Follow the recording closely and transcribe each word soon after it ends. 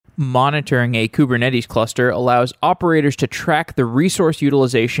Monitoring a Kubernetes cluster allows operators to track the resource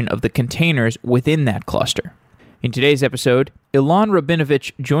utilization of the containers within that cluster. In today's episode, Ilan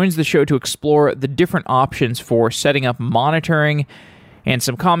Rabinovich joins the show to explore the different options for setting up monitoring and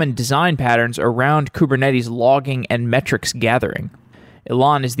some common design patterns around Kubernetes logging and metrics gathering.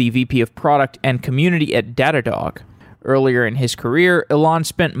 Ilan is the VP of Product and Community at Datadog. Earlier in his career, Ilan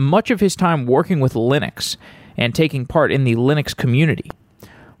spent much of his time working with Linux and taking part in the Linux community.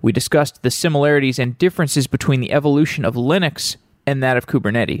 We discussed the similarities and differences between the evolution of Linux and that of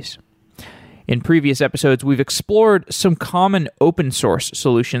Kubernetes. In previous episodes, we've explored some common open source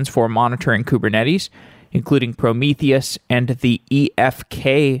solutions for monitoring Kubernetes, including Prometheus and the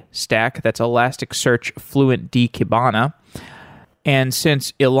EFK stack, that's Elasticsearch Fluentd Kibana. And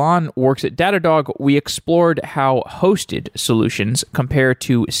since Ilan works at Datadog, we explored how hosted solutions compare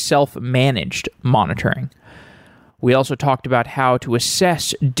to self-managed monitoring. We also talked about how to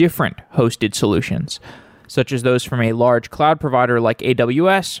assess different hosted solutions, such as those from a large cloud provider like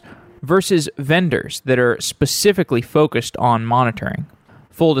AWS versus vendors that are specifically focused on monitoring.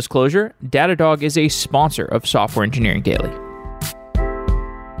 Full disclosure, Datadog is a sponsor of Software Engineering Daily.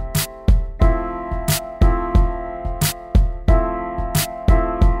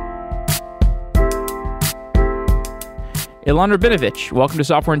 Ilan Rabinovich, welcome to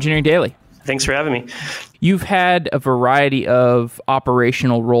Software Engineering Daily. Thanks for having me. You've had a variety of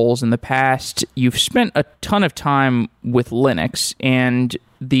operational roles in the past. You've spent a ton of time with Linux, and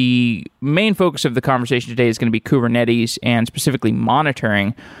the main focus of the conversation today is going to be Kubernetes and specifically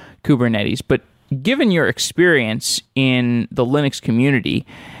monitoring Kubernetes. But given your experience in the Linux community,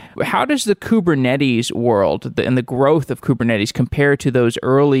 how does the Kubernetes world and the growth of Kubernetes compare to those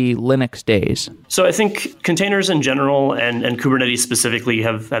early Linux days? So I think containers in general and Kubernetes specifically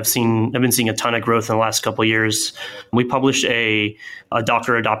have been seeing a ton of growth in the last couple of years. We publish a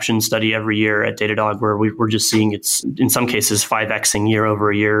Docker adoption study every year at Datadog where we're just seeing it's in some cases 5xing year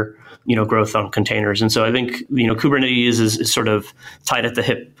over year, growth on containers. And so I think, Kubernetes is sort of tied at the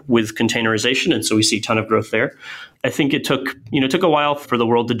hip with containerization. And so we see a ton of growth there. I think it took a while for the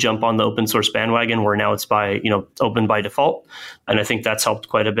world to jump on the open source bandwagon where now it's open by default. And I think that's helped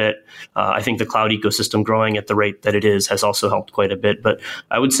quite a bit. I think the cloud ecosystem growing at the rate that it is has also helped quite a bit. But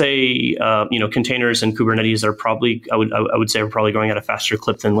I would say, containers and Kubernetes are probably, I would say are probably growing at a faster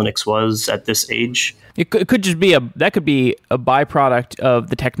clip than Linux was at this age. It could just be that could be a byproduct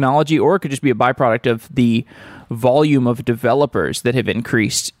of the technology, or it could just be a byproduct of the volume of developers that have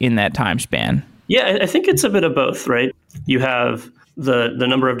increased in that time span. Yeah, I think it's a bit of both, right? You have the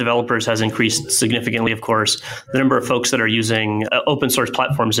number of developers has increased significantly, of course. The number of folks that are using open source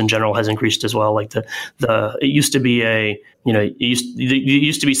platforms in general has increased as well. Like it used to be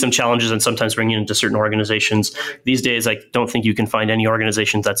used to be some challenges and sometimes bringing into certain organizations. These days, I don't think you can find any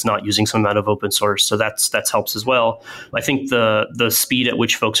organization that's not using some amount of open source. So that helps as well. I think the speed at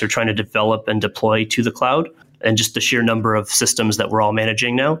which folks are trying to develop and deploy to the cloud and just the sheer number of systems that we're all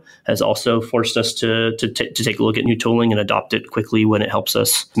managing now has also forced us to take a look at new tooling and adopt it quickly when it helps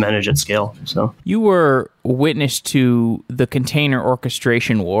us manage at scale. So you were witness to the container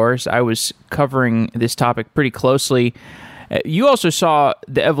orchestration wars. I was covering this topic pretty closely. You also saw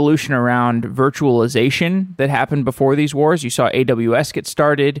the evolution around virtualization that happened before these wars. You saw AWS get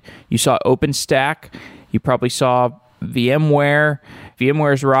started. You saw OpenStack. You probably saw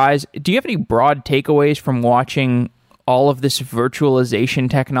VMware's rise. Do you have any broad takeaways from watching all of this virtualization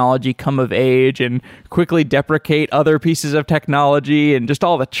technology come of age and quickly deprecate other pieces of technology and just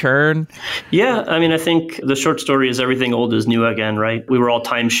all the churn? Yeah, I think the short story is everything old is new again, right? We were all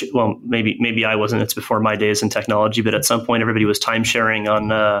maybe I wasn't. It's before my days in technology, but at some point everybody was time sharing on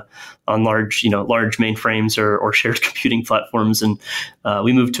large mainframes or shared computing platforms, and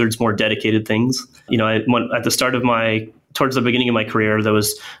we moved towards more dedicated things. Towards the beginning of my career,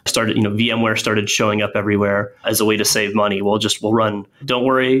 VMware started showing up everywhere as a way to save money. We'll run. Don't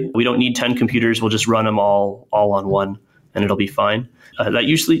worry, we don't need 10 computers. We'll just run them all on one, and it'll be fine. That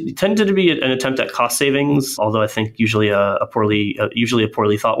usually tended to be an attempt at cost savings, although I think usually a poorly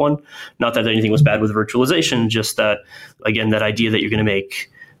thought one. Not that anything was bad with virtualization, just that again, that idea that you're going to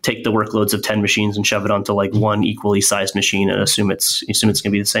take the workloads of 10 machines and shove it onto like one equally sized machine and assume it's going to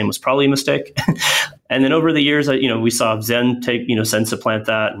be the same was probably a mistake. And then over the years, we saw Zen supplant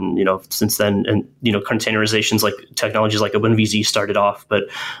that, and since then, and containerizations like technologies like OpenVZ started off. But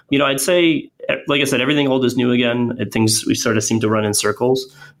I'd say, like I said, everything old is new again. Things we sort of seem to run in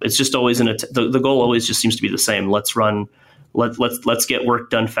circles. It's just always the goal always just seems to be the same. Let's run let's get work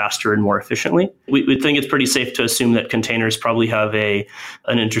done faster and more efficiently. We think it's pretty safe to assume that containers probably have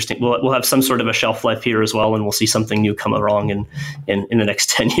an interesting. We'll have some sort of a shelf life here as well, and we'll see something new come along in the next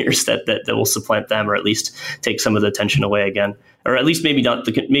 10 years that will supplant them, or at least take some of the attention away again, or at least maybe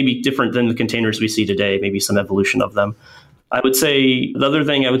maybe different than the containers we see today. Maybe some evolution of them. I would say the other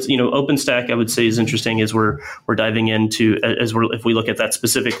thing OpenStack I would say is interesting is we're diving into if we look at that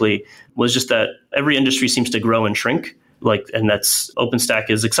specifically, was just that every industry seems to grow and shrink. And that's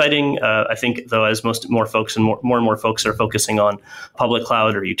OpenStack is exciting. I think though, as more and more folks are focusing on public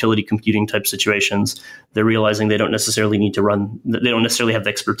cloud or utility computing type situations, they're realizing they don't necessarily have the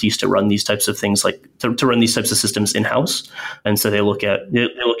expertise to run these types of things, to run these types of systems in-house. And so they look at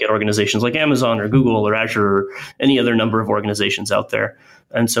organizations like Amazon or Google or Azure or any other number of organizations out there.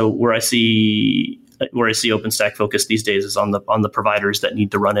 And so where I see OpenStack focus these days is on the providers that need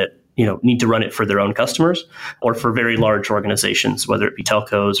to run it for their own customers, or for very large organizations, whether it be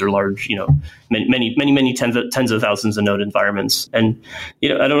telcos or large, many tens of thousands of node environments. And I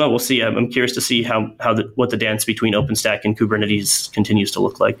don't know. We'll see. I'm curious to see what the dance between OpenStack and Kubernetes continues to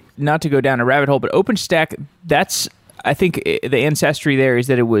look like. Not to go down a rabbit hole, but OpenStack, I think the ancestry there is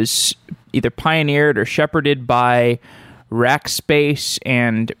that it was either pioneered or shepherded by Rackspace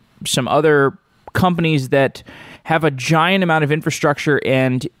and some other companies that have a giant amount of infrastructure,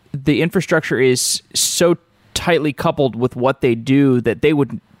 and the infrastructure is so tightly coupled with what they do that they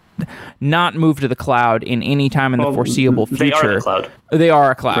would not move to the cloud in any time in the foreseeable future. They are the cloud. They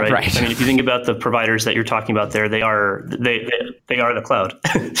are a cloud, right? I mean, if you think about the providers that you're talking about there, they are the cloud.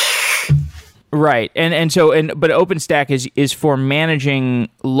 Right. But OpenStack is for managing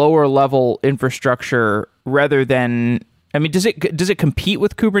lower level infrastructure rather than, I mean, does it compete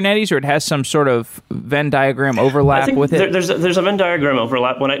with Kubernetes, or it has some sort of Venn diagram overlap with it? There's a Venn diagram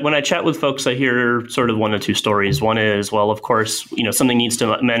overlap. When I chat with folks, I hear sort of one of two stories. One is, well, of course, something needs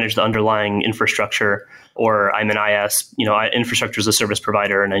to manage the underlying infrastructure, or I'm an IS, infrastructure as a service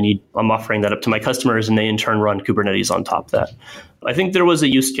provider, and I'm offering that up to my customers, and they in turn run Kubernetes on top of that. I think there was a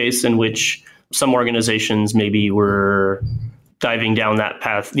use case in which some organizations maybe were diving down that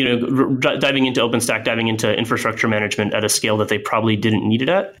path, diving into OpenStack, diving into infrastructure management at a scale that they probably didn't need it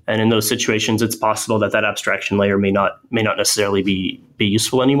at. And in those situations, it's possible that abstraction layer may not necessarily be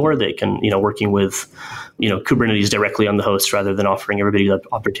useful anymore. They can, working with, Kubernetes directly on the host rather than offering everybody the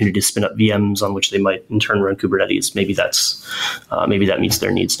opportunity to spin up VMs on which they might in turn run Kubernetes. Maybe that meets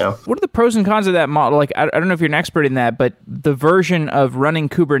their needs now. What are the pros and cons of that model? Like, I don't know if you're an expert in that, but the version of running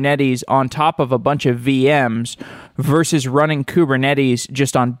Kubernetes on top of a bunch of VMs versus running Kubernetes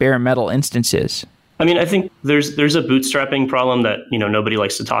just on bare metal instances. I mean, I think there's a bootstrapping problem that nobody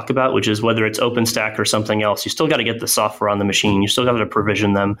likes to talk about, which is whether it's OpenStack or something else, you still got to get the software on the machine. You still got to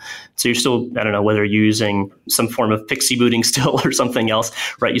provision them. So you're still, I don't know, whether you're using some form of PXE booting still or something else,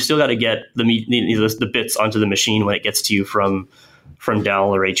 right? You still got to get the bits onto the machine when it gets to you from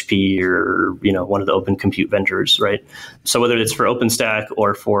Dell or HP or one of the open compute vendors, right? So whether it's for OpenStack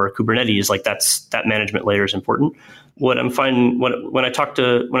or for Kubernetes, that management layer is important. What I'm finding when I talk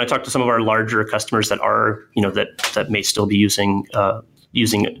to some of our larger customers that are that may still be using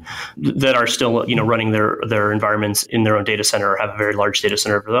it, that are still running their environments in their own data center or have a very large data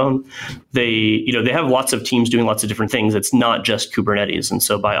center of their own, they have lots of teams doing lots of different things. It's not just Kubernetes, and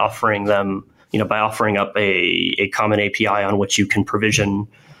so by offering up a common API on which you can provision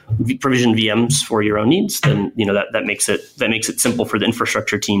VMs for your own needs, then that makes it simple for the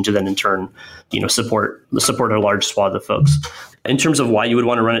infrastructure team to then in turn support a large swath of folks. In terms of why you would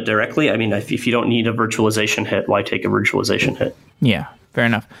want to run it directly, I mean, if you don't need a virtualization hit, why take a virtualization hit? Yeah, fair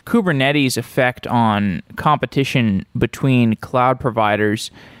enough. Kubernetes' effect on competition between cloud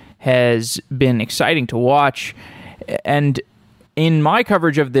providers has been exciting to watch, and in my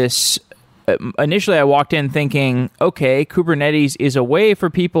coverage of this, initially I walked in thinking, okay, Kubernetes is a way for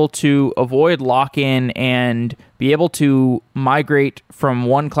people to avoid lock-in and be able to migrate from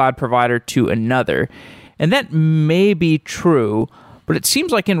one cloud provider to another. And that may be true, but it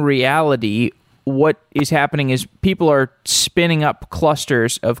seems like in reality, what is happening is people are spinning up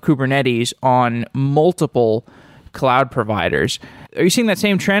clusters of Kubernetes on multiple cloud providers. Are you seeing that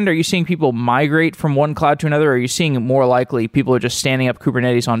same trend? Are you seeing people migrate from one cloud to another? Or are you seeing more likely people are just standing up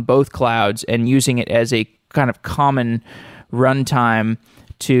Kubernetes on both clouds and using it as a kind of common runtime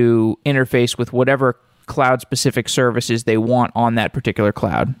to interface with whatever cloud-specific services they want on that particular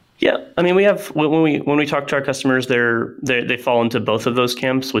cloud? Yeah, I mean, we have when we talk to our customers, they fall into both of those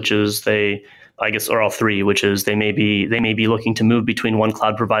camps, which is or all three, which is they may be looking to move between one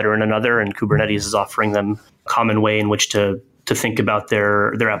cloud provider and another, and Kubernetes is offering them a common way in which to to think about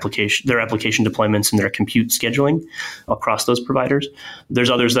their application deployments and their compute scheduling across those providers. There's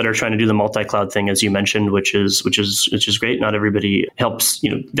others that are trying to do the multi-cloud thing, as you mentioned, which is great. Not everybody helps,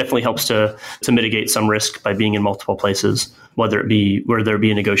 definitely helps to mitigate some risk by being in multiple places, whether it be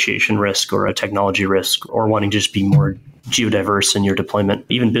a negotiation risk or a technology risk or wanting to just be more geodiverse in your deployment.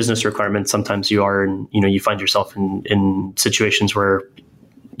 Even business requirements, sometimes you are, and you find yourself in situations where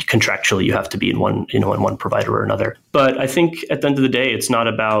contractually you have to be in one provider or another. But I think at the end of the day, it's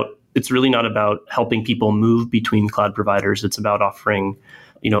really not about helping people move between cloud providers. It's about offering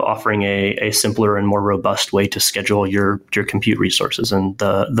a simpler and more robust way to schedule your compute resources. And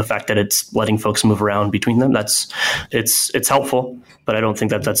the fact that it's letting folks move around between them, it's helpful, but I don't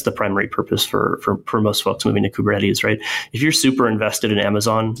think that's the primary purpose for most folks moving to Kubernetes, right? If you're super invested in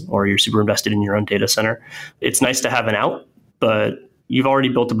Amazon or you're super invested in your own data center, it's nice to have an out, but you've already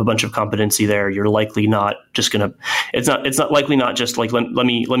built up a bunch of competency there. You're likely not just going to, it's not likely not just like, let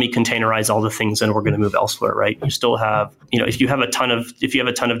me containerize all the things and we're going to move elsewhere, right? You still have, if you have a ton of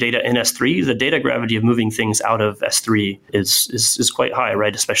data in S3, the data gravity of moving things out of S3 is quite high,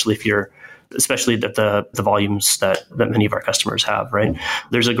 right? Especially that the volumes that many of our customers have, right?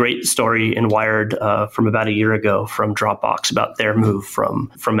 There's a great story in Wired from about a year ago from Dropbox about their move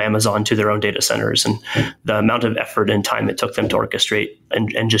from Amazon to their own data centers and the amount of effort and time it took them to orchestrate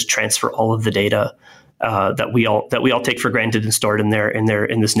and just transfer all of the data that we all take for granted and stored in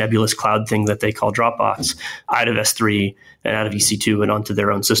this nebulous cloud thing that they call Dropbox out of S3 and out of EC2 and onto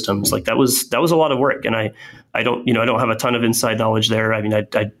their own systems. Like that was a lot of work, and I don't have a ton of inside knowledge there. I mean,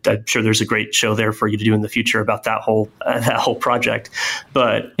 I'm sure there's a great show there for you to do in the future about that whole project.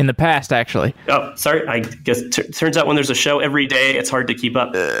 But in the past, actually. Oh, sorry. I guess turns out when there's a show every day, it's hard to keep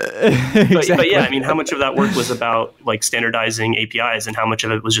up. Exactly. But yeah, I mean, how much of that work was about like standardizing APIs, and how much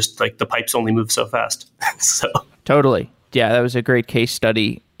of it was just like the pipes only move so fast? So totally. Yeah, that was a great case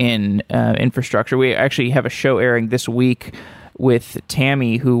study in infrastructure. We actually have a show airing this week with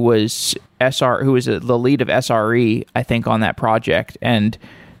Tammy, who was the lead of SRE, I think, on that project. And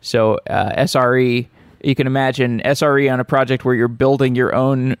so SRE, you can imagine SRE on a project where you're building your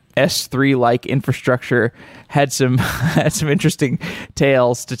own S3-like infrastructure had some interesting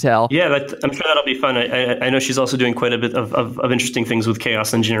tales to tell. Yeah, I'm sure that'll be fun. I know she's also doing quite a bit of interesting things with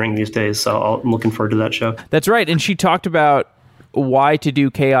chaos engineering these days, so I'm looking forward to that show. That's right, and she talked about why to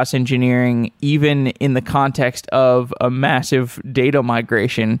do chaos engineering even in the context of a massive data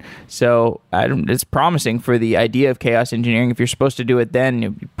migration. So it's promising for the idea of chaos engineering. If you're supposed to do it then,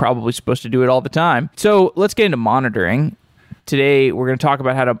 you're probably supposed to do it all the time. So let's get into monitoring. Today, we're going to talk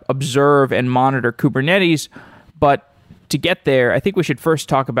about how to observe and monitor Kubernetes, but to get there, I think we should first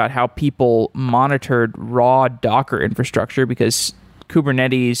talk about how people monitored raw Docker infrastructure, because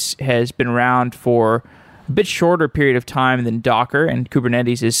Kubernetes has been around for a bit shorter period of time than Docker, and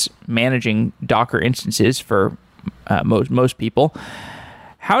Kubernetes is managing Docker instances for most people.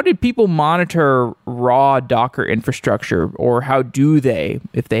 How did people monitor raw Docker infrastructure, or how do they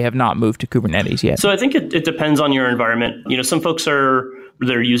if they have not moved to Kubernetes yet? So I think it depends on your environment. Some folks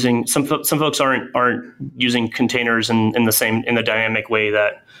some folks aren't using containers in the dynamic way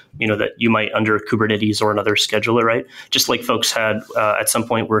that that you might under Kubernetes or another scheduler, right? Just like folks had at some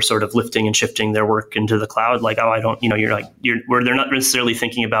point were sort of lifting and shifting their work into the cloud. Like, where they're not necessarily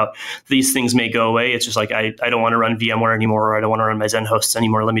thinking about these things may go away. It's just like, I don't want to run VMware anymore, or I don't want to run my Zen hosts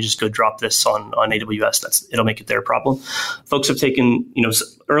anymore. Let me just go drop this on AWS. It'll make it their problem. Folks have taken,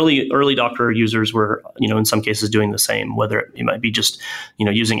 early Docker users were, in some cases doing the same, whether it might be just,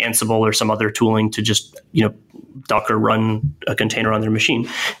 using Ansible or some other tooling to just, Docker run a container on their machine.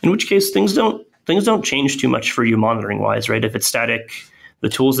 In which case, things don't change too much for you monitoring wise, right? If it's static, the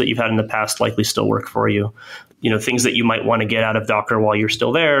tools that you've had in the past likely still work for you. Things that you might want to get out of Docker while you're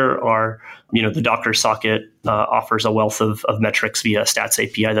still there are, the Docker socket offers a wealth of metrics via Stats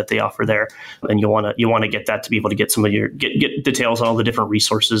API that they offer there, and you want to get that to be able to get some of get details on all the different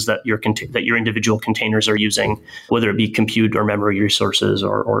resources that your individual containers are using, whether it be compute or memory resources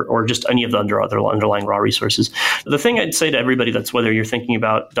or just any of the underlying raw resources. The thing I'd say to everybody, that's whether you're thinking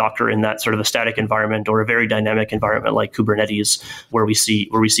about Docker in that sort of a static environment or a very dynamic environment like Kubernetes, where we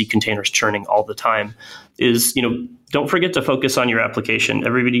see containers churning all the time, is don't forget to focus on your application.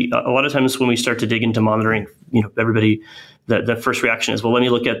 Everybody, a lot of times when we start to dig into monitoring, everybody, the first reaction is, well, let me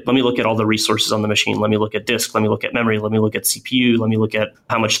look at all the resources on the machine. Let me look at disk. Let me look at memory. Let me look at CPU. Let me look at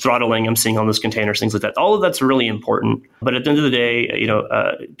how much throttling I'm seeing on those containers, things like that. All of that's really important. But at the end of the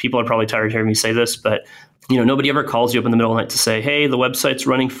day, people are probably tired of hearing me say this, but nobody ever calls you up in the middle of the night to say, hey, the website's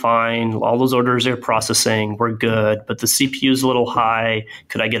running fine. All those orders are processing. We're good. But the CPU is a little high.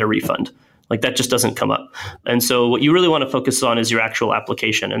 Could I get a refund? Like that just doesn't come up. And so what you really want to focus on is your actual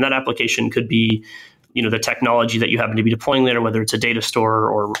application. And that application could be, the technology that you happen to be deploying there, whether it's a data store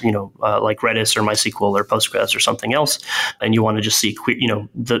or, like Redis or MySQL or Postgres or something else. And you want to just see,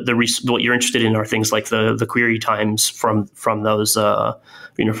 what you're interested in are things like the query times from those,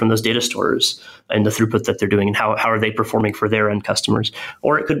 from those data stores and the throughput that they're doing and how are they performing for their end customers.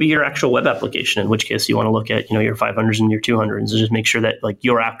 Or it could be your actual web application, in which case you want to look at, your 500s and your 200s and just make sure that like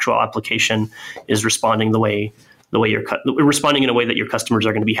your actual application is responding the way you're responding in a way that your customers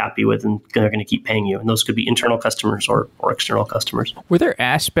are going to be happy with and they're going to keep paying you. And those could be internal customers or external customers. Were there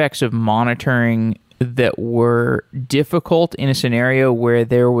aspects of monitoring that were difficult in a scenario where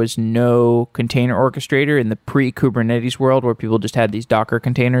there was no container orchestrator in the pre-Kubernetes world where people just had these Docker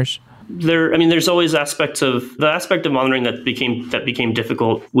containers? There's always aspect of monitoring that became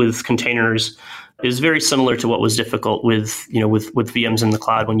difficult with containers is very similar to what was difficult with VMs in the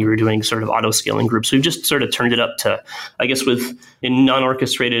cloud when you were doing sort of auto scaling groups. We've just sort of turned it up to, I guess, in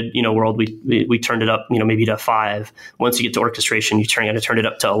non-orchestrated world, we turned it up maybe to 5. Once you get to orchestration, you got to turn it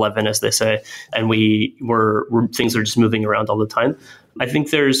up to 11, as they say, and things are just moving around all the time. I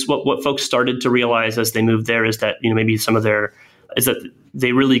think there's what folks started to realize as they moved there is that maybe some of their is that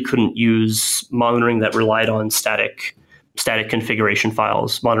they really couldn't use monitoring that relied on static configuration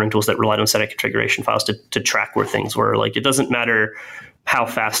files, monitoring tools that relied on static configuration files to track where things were. Like it doesn't matter how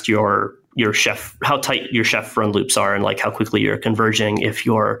fast how tight your chef run loops are and like how quickly you're converging. If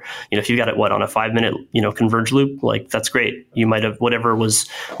you've got it on a 5-minute, converge loop, like that's great. You might have whatever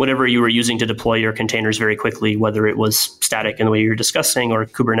you were using to deploy your containers very quickly, whether it was static in the way you're discussing or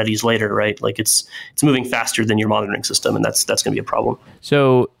Kubernetes later, right? Like it's moving faster than your monitoring system, and that's going to be a problem.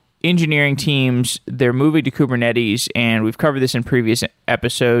 So engineering teams, they're moving to Kubernetes, and we've covered this in previous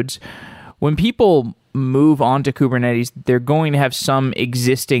episodes. When people move on to Kubernetes, they're going to have some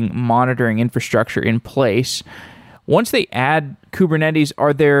existing monitoring infrastructure in place. Once they add Kubernetes,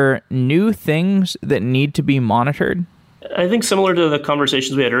 are there new things that need to be monitored? I think similar to the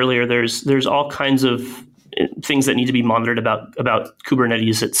conversations we had earlier, there's all kinds of things that need to be monitored about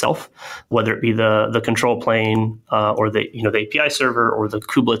Kubernetes itself, whether it be the control plane or the API server or the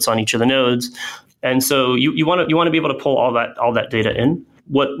kubelets on each of the nodes. And so you want to be able to pull all that data in.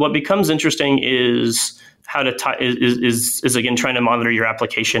 What becomes interesting is how to is again trying to monitor your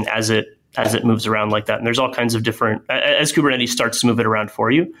application as it moves around like that. And there's all kinds of different as Kubernetes starts to move it around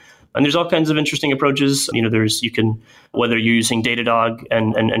for you. And there's all kinds of interesting approaches. You can whether you're using Datadog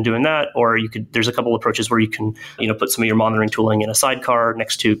and doing that, or there's a couple of approaches where you can put some of your monitoring tooling in a sidecar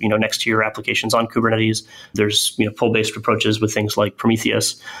next to your applications on Kubernetes. There's pull-based approaches with things like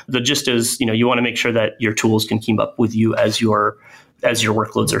Prometheus. The gist is you want to make sure that your tools can keep up with you as your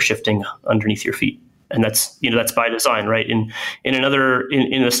workloads are shifting underneath your feet. And that's by design, right? In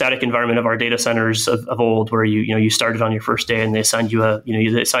the static environment of our data centers of old, where you started on your first day and they assigned you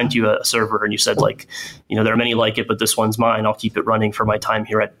a server, and you said like, there are many like it, but this one's mine. I'll keep it running for my time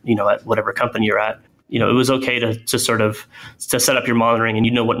here at whatever company you're at. It was okay to set up your monitoring,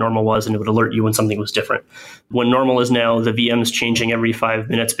 and what normal was, and it would alert you when something was different. When normal is now the VMs changing every 5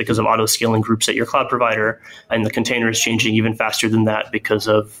 minutes because of auto scaling groups at your cloud provider, and the container is changing even faster than that because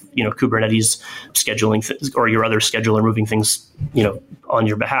of Kubernetes scheduling or your other scheduler moving things on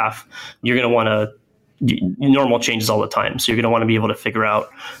your behalf. You're going to want to normal changes all the time, so you're going to want to be able to figure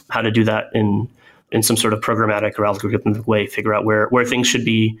out how to do that in some sort of programmatic or algorithmic way, figure out where things should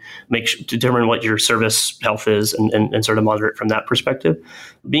be, determine what your service health is, and sort of monitor it from that perspective.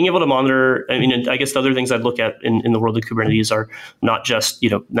 Being able to monitor, I guess the other things I'd look at in the world of Kubernetes are not just,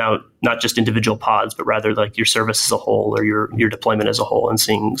 not just individual pods, but rather like your service as a whole or your deployment as a whole, and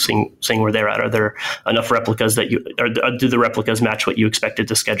seeing where they're at. Are there enough replicas do the replicas match what you expected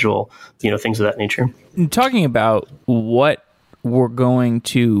to schedule, things of that nature. Talking about what we're going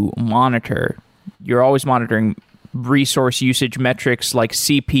to monitor, you're always monitoring resource usage metrics like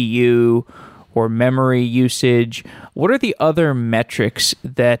CPU or memory usage. What are the other metrics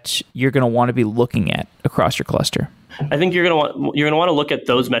that you're going to want to be looking at across your cluster? I think you're going to want to look at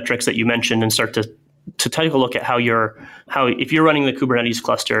those metrics that you mentioned and start to take a look at how if you're running the Kubernetes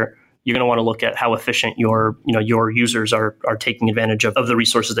cluster, you're going to want to look at how efficient your users are taking advantage of the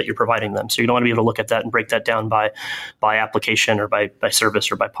resources that you're providing them. So you're going to want to be able to look at that and break that down by application or by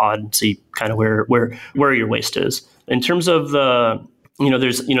service or by pod and see kind of where your waste is. In terms of the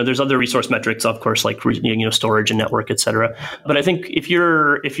there's other resource metrics, of course, like storage and network, et cetera. But I think if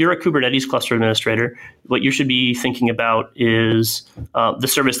you're a Kubernetes cluster administrator, what you should be thinking about is the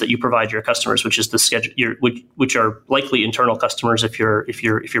service that you provide your customers, which is the schedule, which are likely internal customers if you're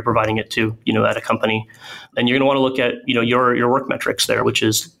providing it to at a company, and you're going to want to look at your work metrics there, which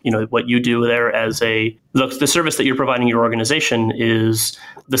is what you do there as the service that you're providing your organization is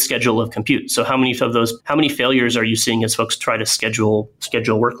the schedule of compute. So how many failures are you seeing as folks try to schedule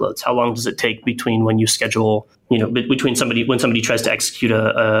workloads? How long does it take between when you schedule, when somebody tries to execute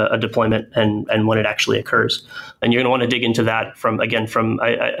a deployment and when it actually occurs? And you're going to want to dig into that from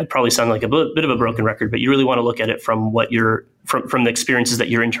I probably sound like a bit of a broken record, but you really want to look at it from from the experiences that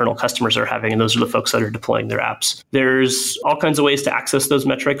your internal customers are having, and those are the folks that are deploying their apps. There's all kinds of ways to access those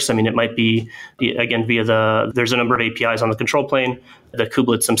metrics. I mean, it might be, again, there's a number of APIs on the control plane. The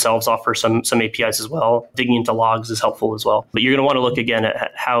kubelets themselves offer some APIs as well. Digging into logs is helpful as well. But you're going to want to look again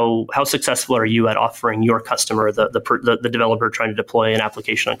at how successful are you at offering your customer, the developer trying to deploy an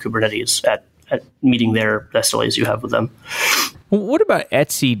application on Kubernetes, at meeting their SLAs you have with them. Well, what about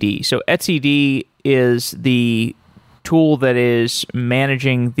etcd? So etcd is the tool that is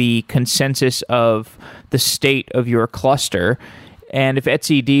managing the consensus of the state of your cluster. And if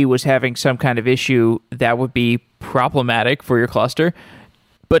etcd was having some kind of issue, that would be problematic for your cluster.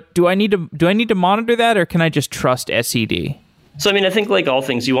 But do I need to monitor that, or can I just trust etcd? So, I mean, I think like all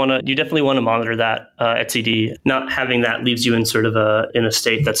things, you definitely want to monitor that etcd. Not having that leaves you in sort of in a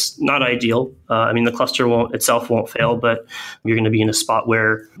state that's not ideal. I mean, the cluster won't fail, but you're going to be in a spot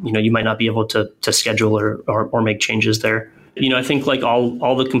where you might not be able to schedule or make changes there. I think like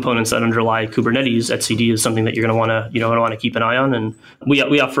all the components that underlie Kubernetes, etcd is something that you're going to want to keep an eye on, and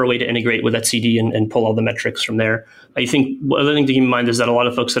we offer a way to integrate with etcd and pull all the metrics from there. I think one other thing to keep in mind is that a lot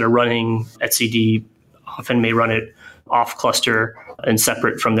of folks that are running etcd often may run it off cluster and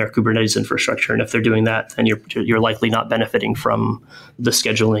separate from their Kubernetes infrastructure. And if they're doing that, then you're likely not benefiting from the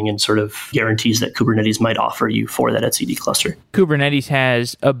scheduling and sort of guarantees that Kubernetes might offer you for that etcd cluster. Kubernetes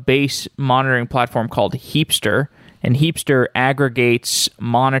has a base monitoring platform called Heapster, and Heapster aggregates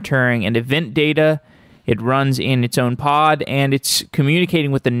monitoring and event data. It runs in its own pod, and it's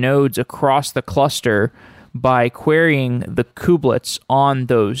communicating with the nodes across the cluster by querying the kubelets on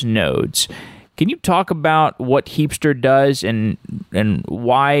those nodes. Can you talk about what Heapster does and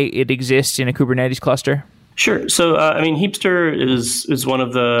why it exists in a Kubernetes cluster? Sure. So, Heapster is sort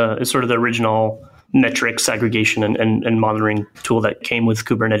of the original metrics aggregation and monitoring tool that came with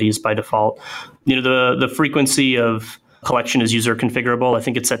Kubernetes by default. The frequency of collection is user configurable. I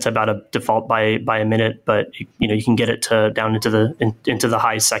think it sets about a default by a minute, but you can get it down into the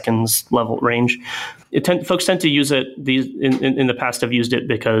high seconds level range. Folks tend to use it. In the past have used it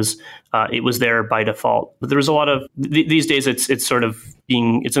because it was there by default. But there was a lot of these days. It's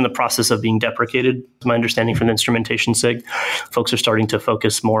in the process of being deprecated. My understanding from the instrumentation SIG, folks are starting to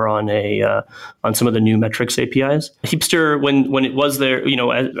focus more on some of the new metrics APIs. Heapster, when it was there,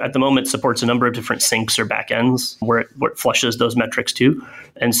 at the moment supports a number of different sinks or backends where it flushes those metrics to,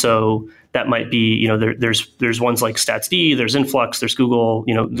 and so that might be, there's ones like StatsD, there's Influx, there's Google,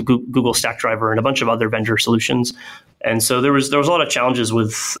 the Google Stackdriver, and a bunch of other vendor solutions. And so there was a lot of challenges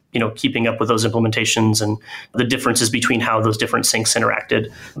with, keeping up with those implementations and the differences between how those different sinks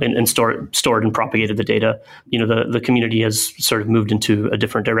interacted and stored and propagated the data. The community has sort of moved into a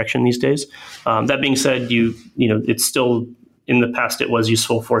different direction these days. That being said, it's still, in the past, it was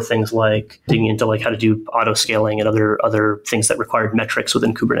useful for things like digging into like how to do auto scaling and other things that required metrics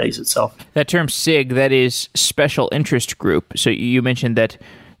within Kubernetes itself. That term SIG, that is special interest group. So you mentioned that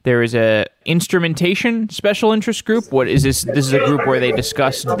there is a instrumentation special interest group. What is this? This is a group where they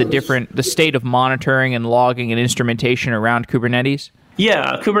discuss the state of monitoring and logging and instrumentation around Kubernetes.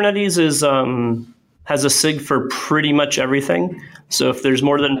 Yeah, Kubernetes has a SIG for pretty much everything. So if there's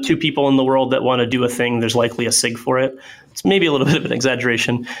more than 2 people in the world that want to do a thing, there's likely a SIG for it. It's maybe a little bit of an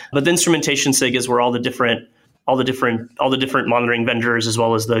exaggeration, but the instrumentation SIG is where all the different monitoring vendors, as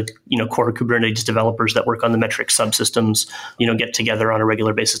well as the core Kubernetes developers that work on the metrics subsystems, get together on a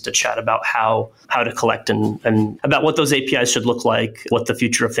regular basis to chat about how to collect and about what those APIs should look like, what the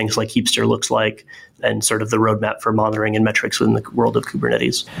future of things like Heapster looks like, and sort of the roadmap for monitoring and metrics within the world of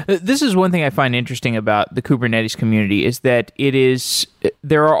Kubernetes. This is one thing I find interesting about the Kubernetes community is that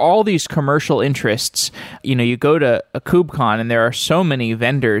there are all these commercial interests. You go to a KubeCon and there are so many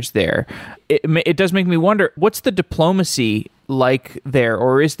vendors there. It does make me wonder, what's the diplomacy like there?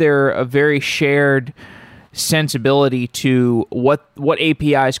 Or is there a very shared sensibility to what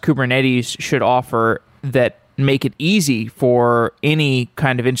APIs Kubernetes should offer that make it easy for any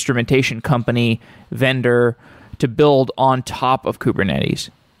kind of instrumentation company, vendor to build on top of Kubernetes?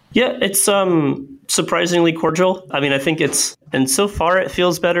 Yeah, it's surprisingly cordial. I mean, I think and so far it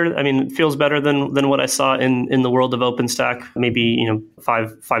feels better. I mean, it feels better than what I saw in the world of OpenStack, maybe,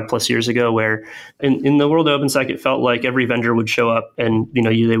 five plus years ago, where in the world of OpenStack, it felt like every vendor would show up and,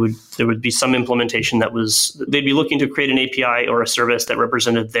 there would be some implementation they'd be looking to create an API or a service that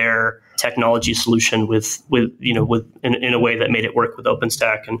represented their technology solution in a way that made it work with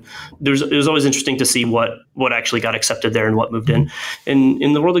OpenStack. And it was always interesting to see what actually got accepted there and what moved in.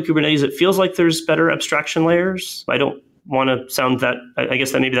 In the world of Kubernetes, it feels like there's better abstraction layers. I don't want to sound that, I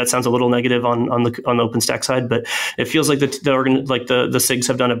guess that maybe that sounds a little negative on the OpenStack side, but it feels like the SIGs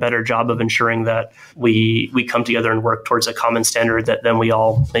have done a better job of ensuring that we come together and work towards a common standard that then we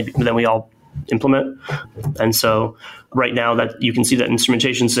all implement. And so right now that you can see that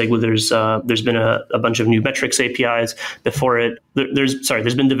instrumentation SIG, where there's been a bunch of new metrics APIs before it.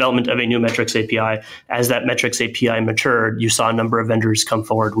 There's been development of a new metrics API. As that metrics API matured, you saw a number of vendors come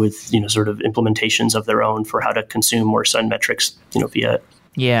forward with sort of implementations of their own for how to consume or send metrics via it.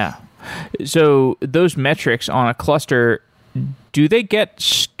 Yeah. So those metrics on a cluster, do they get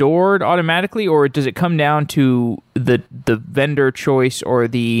stored automatically, or does it come down to the vendor choice or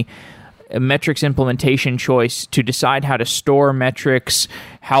the metrics implementation choice to decide how to store metrics,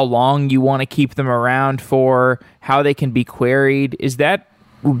 how long you want to keep them around for, how they can be queried? Is that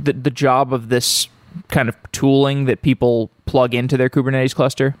the job of this kind of tooling that people plug into their Kubernetes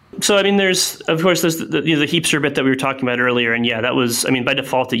cluster? So, I mean, there's the heapster bit that we were talking about earlier. And yeah, that was, by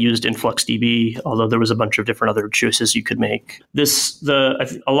default, it used InfluxDB, although there was a bunch of different other choices you could make.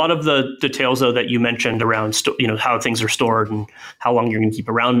 A lot of the details, though, that you mentioned around, how things are stored and how long you're going to keep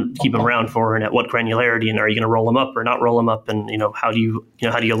them around for, and at what granularity, and are you going to roll them up or not roll them up, and, how do you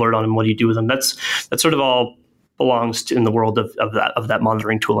alert on them? What do you do with them? That's sort of all belongs in the world of that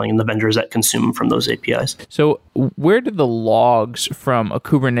monitoring tooling and the vendors that consume from those APIs. So where do the logs from a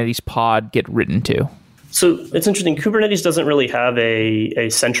Kubernetes pod get written to? So it's interesting. Kubernetes doesn't really have a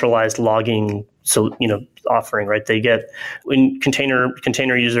centralized logging offering, right? They get, when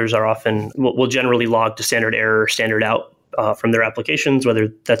container users are often will generally log to standard error, standard out from their applications, whether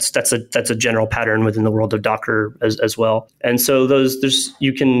that's a general pattern within the world of Docker as well. And so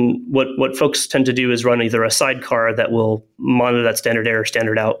what folks tend to do is run either a sidecar that will monitor that standard error,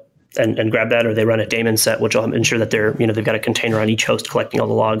 standard out, and grab that, or they run a daemon set, which will ensure that they've got a container on each host collecting all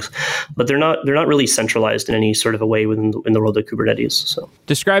the logs. But they're not really centralized in any sort of a way in the world of Kubernetes. So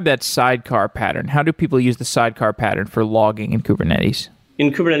describe that sidecar pattern. How do people use the sidecar pattern for logging in Kubernetes?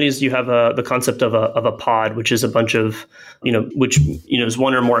 In Kubernetes, you have the concept of a pod, which is a bunch of, is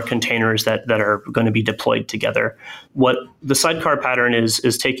one or more containers that are going to be deployed together. What the sidecar pattern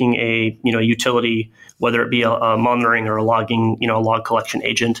is taking a utility, whether it be a monitoring or a logging, a log collection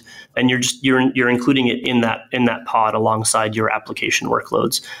agent, and you're including it in that pod alongside your application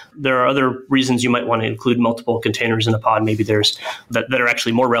workloads. There are other reasons you might want to include multiple containers in a pod. Maybe there's that are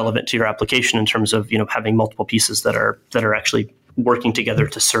actually more relevant to your application in terms of having multiple pieces that are actually working together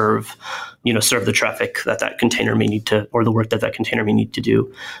to serve the traffic that container may need to, or the work that container may need to do.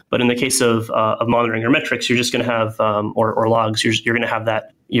 But in the case of monitoring or metrics, you're just going to have, or logs, you're going to have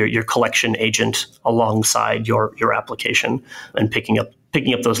that your collection agent alongside your application and picking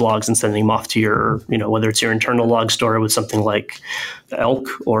up those logs and sending them off to your, whether it's your internal log store with something like Elk,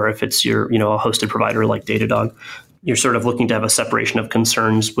 or if it's your, a hosted provider like Datadog. You're sort of looking to have a separation of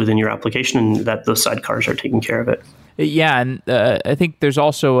concerns within your application, and that those sidecars are taking care of it. Yeah, and I think there's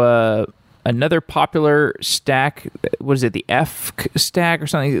also another popular stack. What is it, the F stack or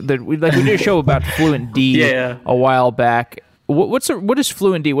something? That we did a show about FluentD a while back. What is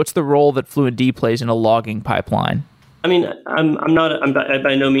FluentD? What's the role that FluentD plays in a logging pipeline? I'm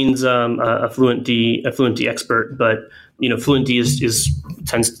by no means a FluentD expert, but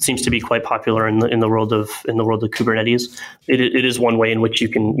FluentD seems to be quite popular in the world of Kubernetes. It is one way in which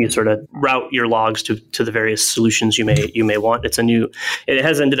you sort of route your logs to the various solutions you may want. It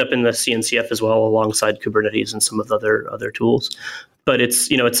has ended up in the CNCF as well, alongside Kubernetes and some of the other tools. But it's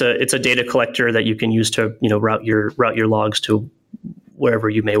a data collector that you can use to route your logs to wherever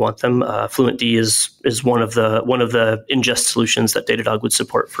you may want them. FluentD is one of the ingest solutions that Datadog would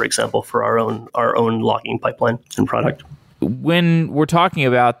support, for example, for our own logging pipeline and product. When we're talking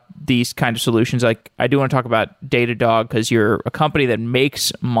about these kind of solutions, like I do want to talk about Datadog, because you're a company that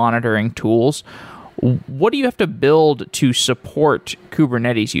makes monitoring tools. What do you have to build to support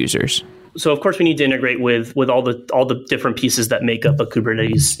Kubernetes users? So of course we need to integrate with all the different pieces that make up a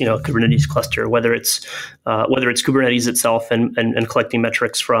Kubernetes cluster, whether it's Kubernetes itself and collecting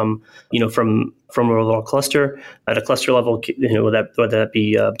metrics from from an overall cluster. At a cluster level, whether that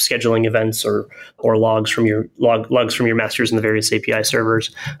be scheduling events or logs from your masters in the various API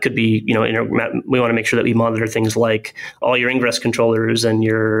servers. Could be, we want to make sure that we monitor things like all your ingress controllers and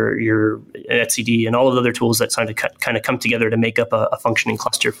your etcd and all of the other tools that kind of come together to make up a functioning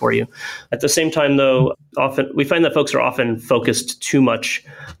cluster for you. At the same time, though, often we find that folks are often focused too much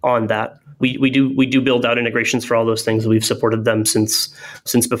on that. We do build out integrations for all those things. We've supported them since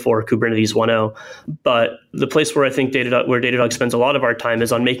before Kubernetes 1.0. But the place where I think where Datadog spends a lot of our time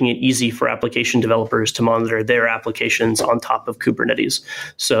is on making it easy for application developers to monitor their applications on top of Kubernetes.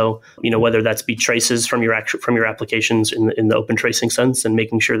 So, whether that's be traces from your applications in the open tracing sense, and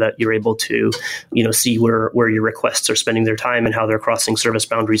making sure that you're able to, see where your requests are spending their time and how they're crossing service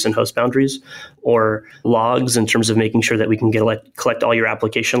boundaries and host boundaries, or logs in terms of making sure that we can collect all your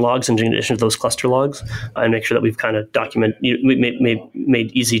application logs in addition to those cluster logs, and make sure that we've kind of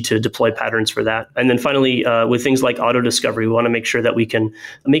made easy to deploy patterns for that. And then finally, with things like auto discovery, we want to make sure that we can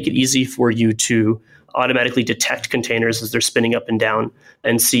make it easy for you to automatically detect containers as they're spinning up and down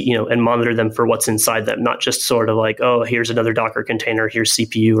and see, and monitor them for what's inside them, not just sort of like, oh, here's another Docker container, here's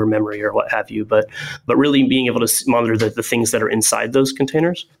CPU or memory or what have you, but really being able to monitor the things that are inside those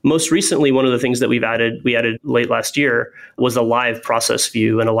containers. Most recently, one of the things that we added late last year was a live process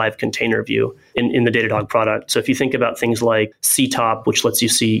view and a live container view in the Datadog product. So if you think about things like CTOP, which lets you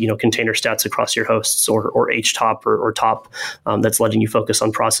see, container stats across your hosts, or HTOP or TOP, that's letting you focus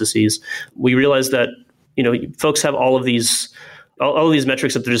on processes, we realized that folks have all of these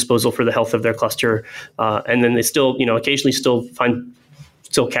metrics at their disposal for the health of their cluster, and then they still, occasionally still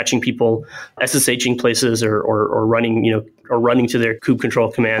catching people SSHing places or running to their kube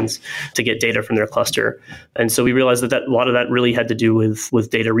control commands to get data from their cluster. And so we realized that a lot of that really had to do with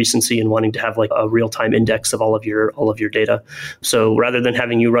data recency and wanting to have like a real-time index of all of your data. So rather than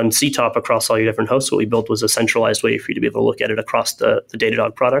having you run CTOP across all your different hosts, what we built was a centralized way for you to be able to look at it across the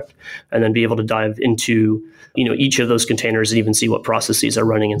Datadog product, and then be able to dive into each of those containers and even see what processes are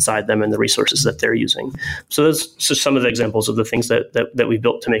running inside them and the resources that they're using. So those are just some of the examples of the things that we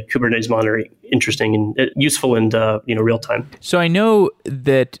built to make Kubernetes monitoring interesting and useful and real time. So I know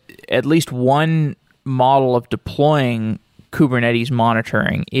that at least one model of deploying Kubernetes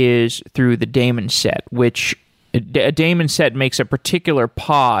monitoring is through the daemon set, which a daemon set makes a particular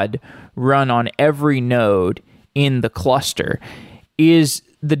pod run on every node in the cluster. Is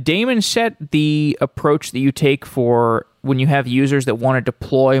the daemon set the approach that you take for when you have users that want to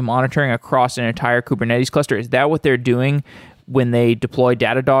deploy monitoring across an entire Kubernetes cluster? Is that what they're doing when they deploy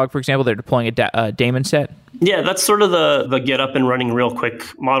Datadog, for example? They're deploying a daemon set? Yeah, that's sort of the get up and running real quick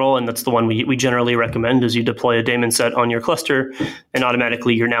model, and that's the one we generally recommend. Is you deploy a daemon set on your cluster, and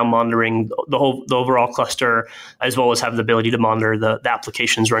automatically you're now monitoring the overall cluster, as well as have the ability to monitor the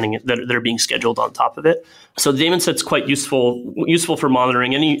applications running it that are being scheduled on top of it. So the daemon set's quite useful for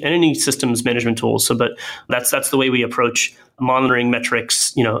monitoring any systems management tools. So, but that's the way we approach monitoring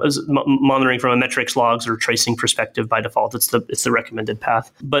metrics. Monitoring from a metrics logs or tracing perspective by default. It's the recommended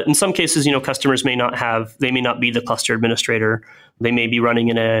path. But in some cases, customers may not be the cluster administrator. They may be running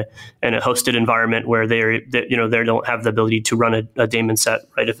in a hosted environment where they don't have the ability to run a daemon set,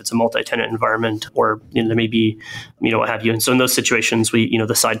 right? If it's a multi-tenant environment, or there may be, what have you. And so in those situations,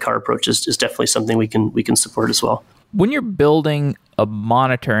 the sidecar approach is definitely something we can support as well. When you're building a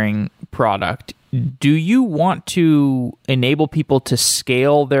monitoring product, do you want to enable people to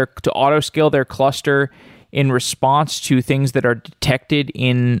auto scale their cluster in response to things that are detected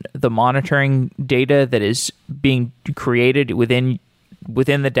in the monitoring data that is being created within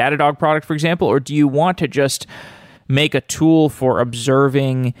the Datadog product, for example? Or do you want to just make a tool for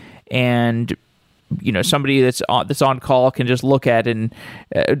observing, and somebody that's on call can just look at and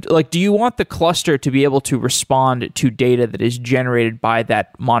do you want the cluster to be able to respond to data that is generated by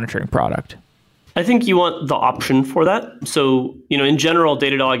that monitoring product? I think you want the option for that. So, in general,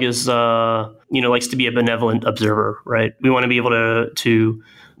 Datadog is, likes to be a benevolent observer, right? We want to be able to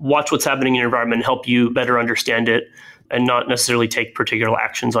watch what's happening in your environment and help you better understand it, and not necessarily take particular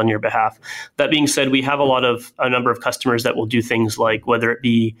actions on your behalf. That being said, we have a number of customers that will do things like, whether it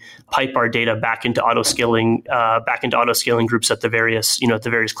be pipe our data back into auto scaling groups at the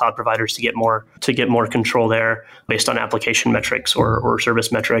various cloud providers to get more control there based on application metrics or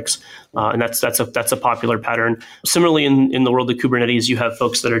service metrics, and that's a popular pattern. Similarly, in the world of Kubernetes, you have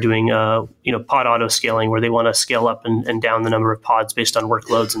folks that are doing pod auto scaling, where they want to scale up and down the number of pods based on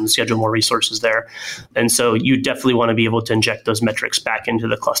workloads and schedule more resources there. And so you definitely want to be able to inject those metrics back into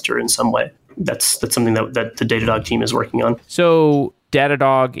the cluster in some way. That's something that the Datadog team is working on. So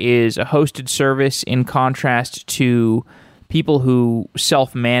Datadog is a hosted service in contrast to people who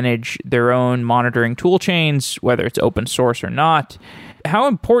self-manage their own monitoring tool chains, whether it's open source or not. How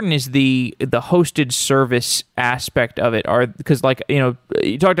important is the hosted service aspect of it? Because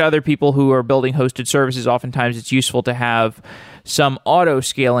you talk to other people who are building hosted services, oftentimes it's useful to have some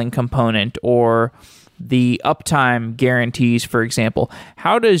auto-scaling component or the uptime guarantees, for example.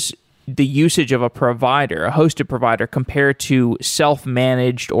 How does the usage of a provider, a hosted provider, compare to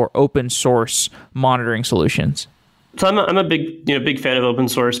self-managed or open source monitoring solutions? So I'm a big fan of open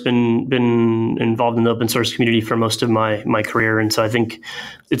source. Been involved in the open source community for most of my career, and so I think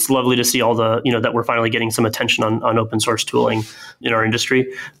it's lovely to see all the that we're finally getting some attention on open source tooling in our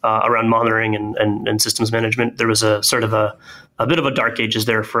industry around monitoring and systems management. There was a sort of a bit of a dark ages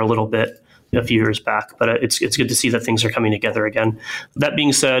there for a little bit a few years back, but it's good to see that things are coming together again. That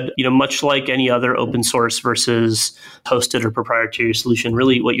being said, much like any other open source versus hosted or proprietary solution,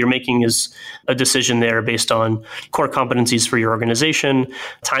 really what you're making is a decision there based on core competencies for your organization,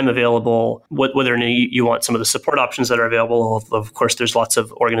 time available, whether you want some of the support options that are available. Of course, there's lots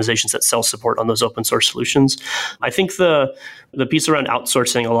of organizations that sell support on those open source solutions. I think the piece around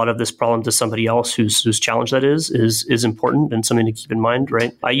outsourcing a lot of this problem to somebody else whose challenge that is important and something to keep in mind,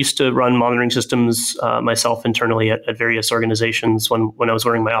 right? I used to run monitoring systems myself internally at various organizations when I was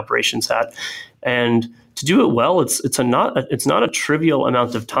wearing my operations hat, and to do it well, it's not a trivial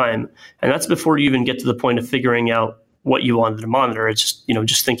amount of time, and that's before you even get to the point of figuring out what you wanted to monitor. It's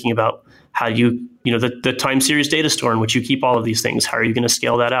just thinking about how the time series data store in which you keep all of these things. How are you going to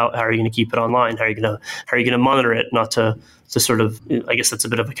scale that out? How are you going to keep it online? How are you going to monitor it? Not to sort of, I guess that's a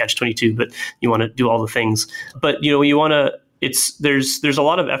bit of a catch-22, but you want to do all the things. But you want to. There's a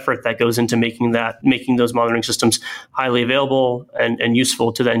lot of effort that goes into making those monitoring systems highly available and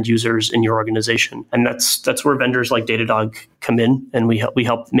useful to the end users in your organization. And that's where vendors like Datadog come in, and we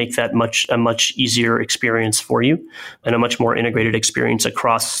help make that a much easier experience for you and a much more integrated experience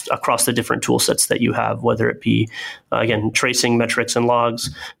across the different tool sets that you have, whether it be again tracing metrics and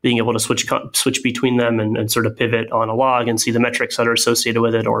logs, being able to switch between them and sort of pivot on a log and see the metrics that are associated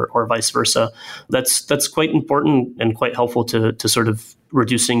with it, or vice versa. That's quite important and quite helpful to sort of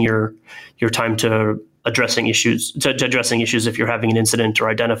reducing your time to addressing issues if you're having an incident, or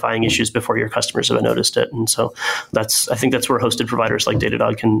identifying issues before your customers have noticed it. And so I think that's where hosted providers like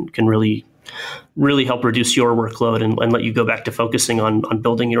Datadog can really help reduce your workload and let you go back to focusing on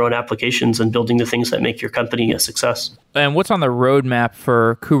building your own applications and building the things that make your company a success. And what's on the roadmap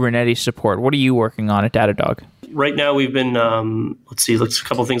for Kubernetes support? What are you working on at Datadog? Right now, we've been let's a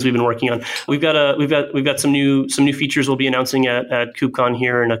couple of things we've been working on. We've got some new features we'll be announcing at KubeCon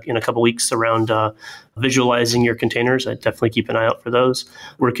here in a couple of weeks around visualizing your containers. I'd definitely keep an eye out for those.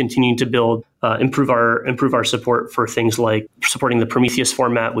 We're continuing to build, improve our support for things like supporting the Prometheus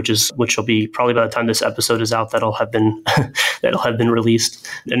format, which will be probably by the time this episode is out, that'll have been released.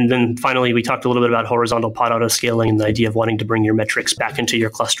 And then finally, we talked a little bit about horizontal pod auto scaling and the idea of wanting to bring your metrics back into your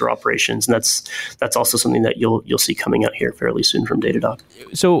cluster operations, and that's also something that you'll see coming out here fairly soon from Datadog.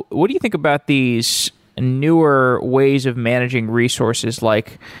 So, what do you think about these newer ways of managing resources?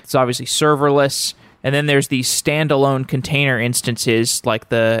 Like, it's obviously serverless. And then there's these standalone container instances like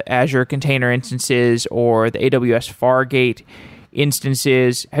the Azure container instances or the AWS Fargate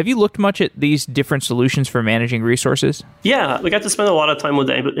instances. Have you looked much at these different solutions for managing resources? Yeah, we got to spend a lot of time with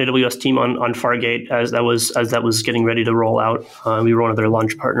the AWS team on Fargate as that was getting ready to roll out. We were one of their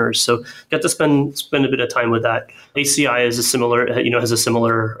launch partners, so got to spend a bit of time with that. ACI is has a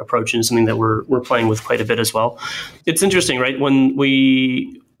similar approach, and something that we're playing with quite a bit as well. It's interesting, right? When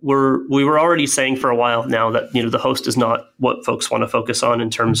we were already saying for a while now that the host is not what folks want to focus on in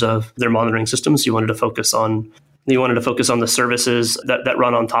terms of their monitoring systems. You wanted to focus on the services that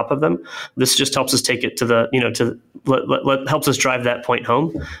run on top of them. This just helps us take it to the helps us drive that point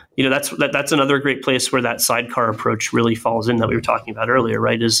home. That's another great place where that sidecar approach really falls in that we were talking about earlier,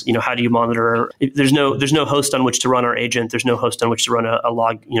 right? Is how do you monitor? There's no host on which to run our agent. There's no host on which to run a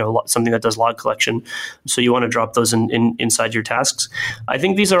log, something that does log collection. So you want to drop those inside your tasks. I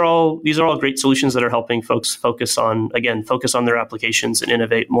think these are all great solutions that are helping folks focus on their applications and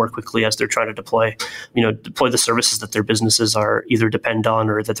innovate more quickly as they're trying to deploy the services that their businesses are either depend on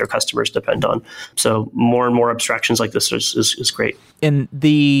or that their customers depend on. So more and more abstractions like this is great. And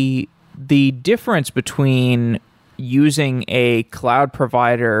the difference between using a cloud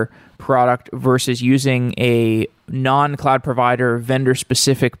provider product versus using a non-cloud provider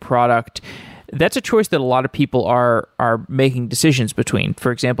vendor-specific product, that's a choice that a lot of people are making decisions between.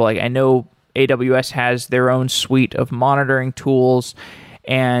 For example, I know AWS has their own suite of monitoring tools,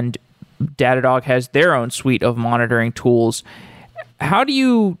 and Datadog has their own suite of monitoring tools. How do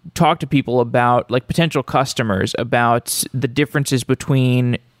you talk to people about, like, potential customers about the differences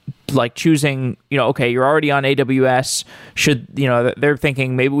between, like, choosing, okay, you're already on AWS, they're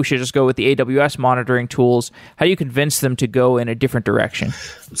thinking maybe we should just go with the AWS monitoring tools. How do you convince them to go in a different direction?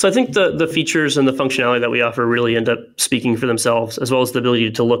 So I think the features and the functionality that we offer really end up speaking for themselves, as well as the ability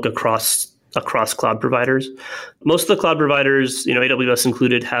to look across cloud providers. Most of the cloud providers, AWS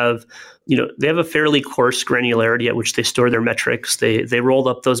included, have a fairly coarse granularity at which they store their metrics. They rolled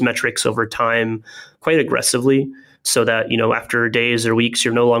up those metrics over time quite aggressively, so that, after days or weeks,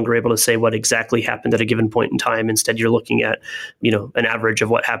 you're no longer able to say what exactly happened at a given point in time. Instead, you're looking at, an average of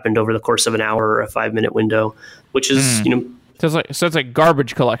what happened over the course of an hour or a 5-minute window, which is, So it's like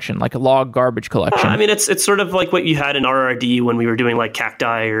garbage collection, like a log garbage collection. It's sort of like what you had in RRD when we were doing like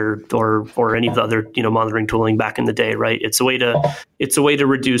Cacti or any of the other monitoring tooling back in the day, right? It's a way to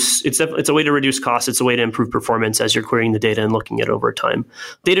reduce costs. It's a way to improve performance as you're querying the data and looking at it over time.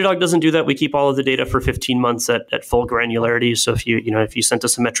 Datadog doesn't do that. We keep all of the data for 15 months at full granularity. So if you sent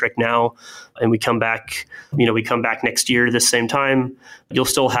us a metric now and we come back next year this same time, you'll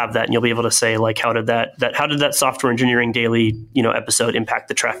still have that, and you'll be able to say, like, how did that software engineering daily episode impact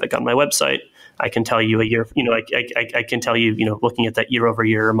the traffic on my website? I can tell you a year, I can tell you, looking at that year over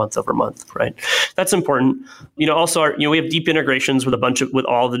year or month over month, right? That's important. Also, we have deep integrations with with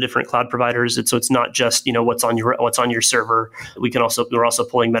all the different cloud providers. So it's not just, what's on your server. We're also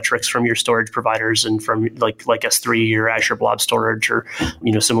pulling metrics from your storage providers and from like S3 or Azure Blob Storage or,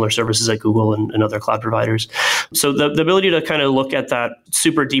 similar services at Google and other cloud providers. So the ability to kind of look at that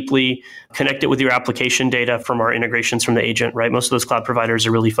super deeply, connect it with your application data from our integrations from the agent, right? Most of those cloud providers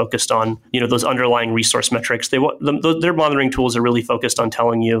are really focused on, those underlying resource metrics. Their monitoring tools are really focused on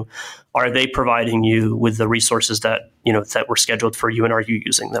telling you, are they providing you with the resources that were scheduled for you, and are you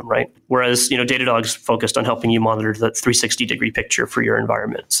using them, right? Whereas, Datadog's focused on helping you monitor the 360-degree picture for your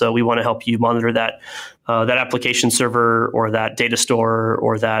environment. So we want to help you monitor that application server or that data store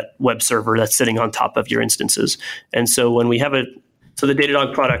or that web server that's sitting on top of your instances. And so when we have so the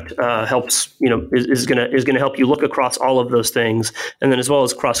Datadog product helps, is going to help you look across all of those things, and then as well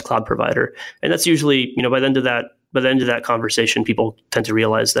as cross cloud provider. And that's usually, by the end of that conversation, people tend to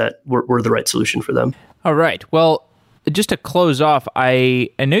realize that we're the right solution for them. All right. Well, just to close off, I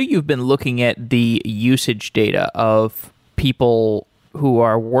know you've been looking at the usage data of people who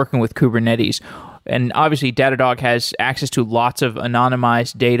are working with Kubernetes. And obviously, Datadog has access to lots of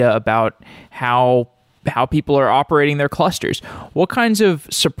anonymized data about how people are operating their clusters. What kinds of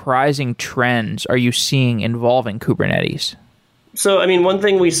surprising trends are you seeing involving Kubernetes? So, one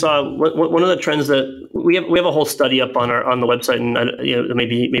thing we saw, one of the trends that we have a whole study up on the website, and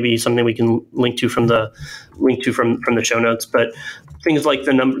maybe something we can link to from the show notes. But things like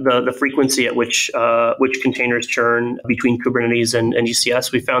the frequency at which containers churn between Kubernetes and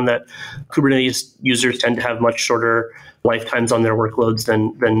ECS, we found that Kubernetes users tend to have much shorter lifetimes on their workloads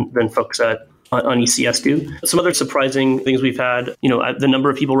than folks on ECS do. Some other surprising things we've had, the number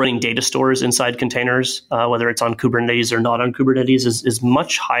of people running data stores inside containers, whether it's on Kubernetes or not on Kubernetes, is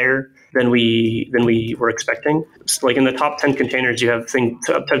much higher than we were expecting. So like in the top 10 containers, you have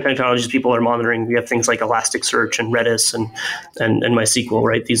top 10 technologies people are monitoring. You have things like Elasticsearch and Redis and MySQL,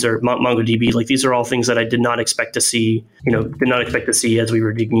 right? These are MongoDB. Like these are all things that I did not expect to see, as we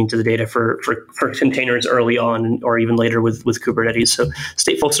were digging into the data for containers early on or even later with Kubernetes. So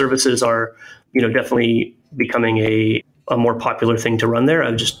stateful services are, definitely becoming a more popular thing to run there.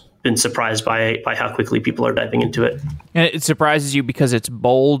 I've just been surprised by how quickly people are diving into it. And it surprises you because it's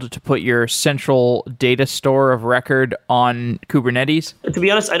bold to put your central data store of record on Kubernetes? To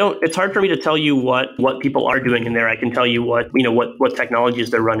be honest, it's hard for me to tell you what people are doing in there. I can tell you what technologies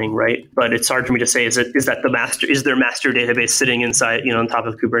they're running, right? But it's hard for me to say, is their master database sitting inside, on top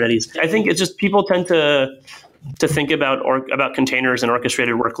of Kubernetes? I think it's just people tend to think about containers and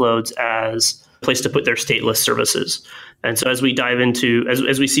orchestrated workloads as a place to put their stateless services. And so as we dive into,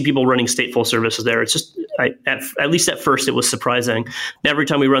 as we see people running stateful services there, it's just, at least at first, it was surprising. And every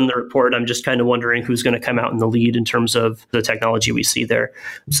time we run the report, I'm just kind of wondering who's going to come out in the lead in terms of the technology we see there.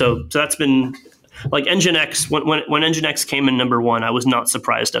 So that's been, like Nginx, when Nginx came in number one, I was not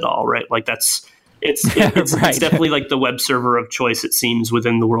surprised at all, right? Like it's right. It's definitely like the web server of choice, it seems,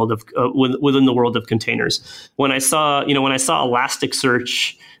 within the world of containers. When I saw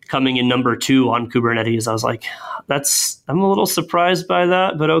Elasticsearch coming in number 2 on Kubernetes, I was like, I'm a little surprised by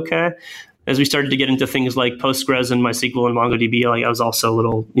that, but okay. As we started to get into things like Postgres and MySQL and MongoDB, I was also a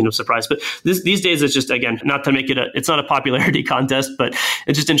little, surprised. But these days, it's just, again, not to make it it's not a popularity contest, but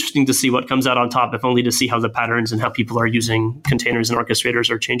it's just interesting to see what comes out on top, if only to see how the patterns and how people are using containers and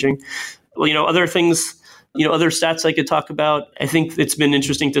orchestrators are changing. Well, other things Other stats I could talk about. I think it's been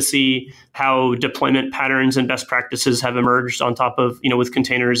interesting to see how deployment patterns and best practices have emerged on top of, with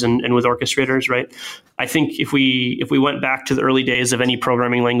containers and with orchestrators, right? I think if we went back to the early days of any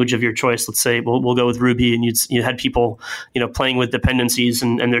programming language of your choice, let's say we'll go with Ruby, and you had people, playing with dependencies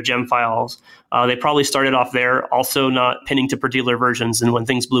and their gem files. They probably started off there, also not pinning to particular versions. And when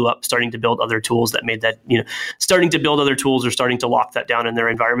things blew up, starting to build other tools that made that, starting to build other tools or starting to lock that down in their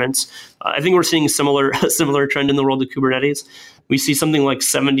environments. I think we're seeing a similar trend in the world of Kubernetes. We see something like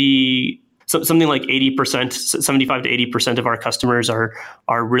 80%, 75 to 80% of our customers are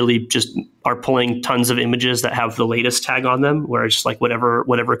really just are pulling tons of images that have the latest tag on them, where it's just like whatever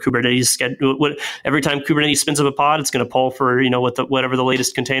Kubernetes every time Kubernetes spins up a pod, it's going to pull for whatever the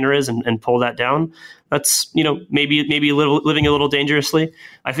latest container is and pull that down. That's maybe living a little dangerously.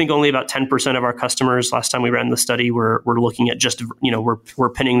 I think only about 10% of our customers last time we ran the study were looking at just we're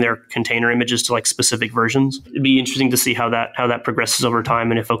pinning their container images to like specific versions. It'd be interesting to see how that progresses over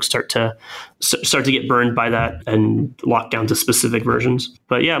time, and if folks start to get burned by that and lock down to specific versions.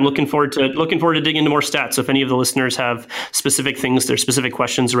 But yeah, I'm looking forward to digging into more stats. So if any of the listeners have specific things, there's specific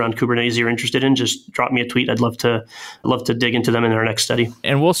questions around Kubernetes you're interested in, just drop me a tweet. I'd love to dig into them in our next study.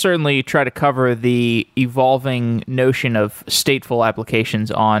 And we'll certainly try to cover the evolving notion of stateful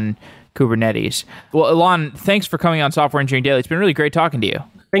applications on Kubernetes. Well, Ilan, thanks for coming on Software Engineering Daily. It's been really great talking to you.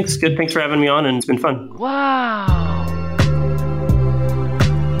 Thanks. Good. Thanks for having me on, and it's been fun. Wow.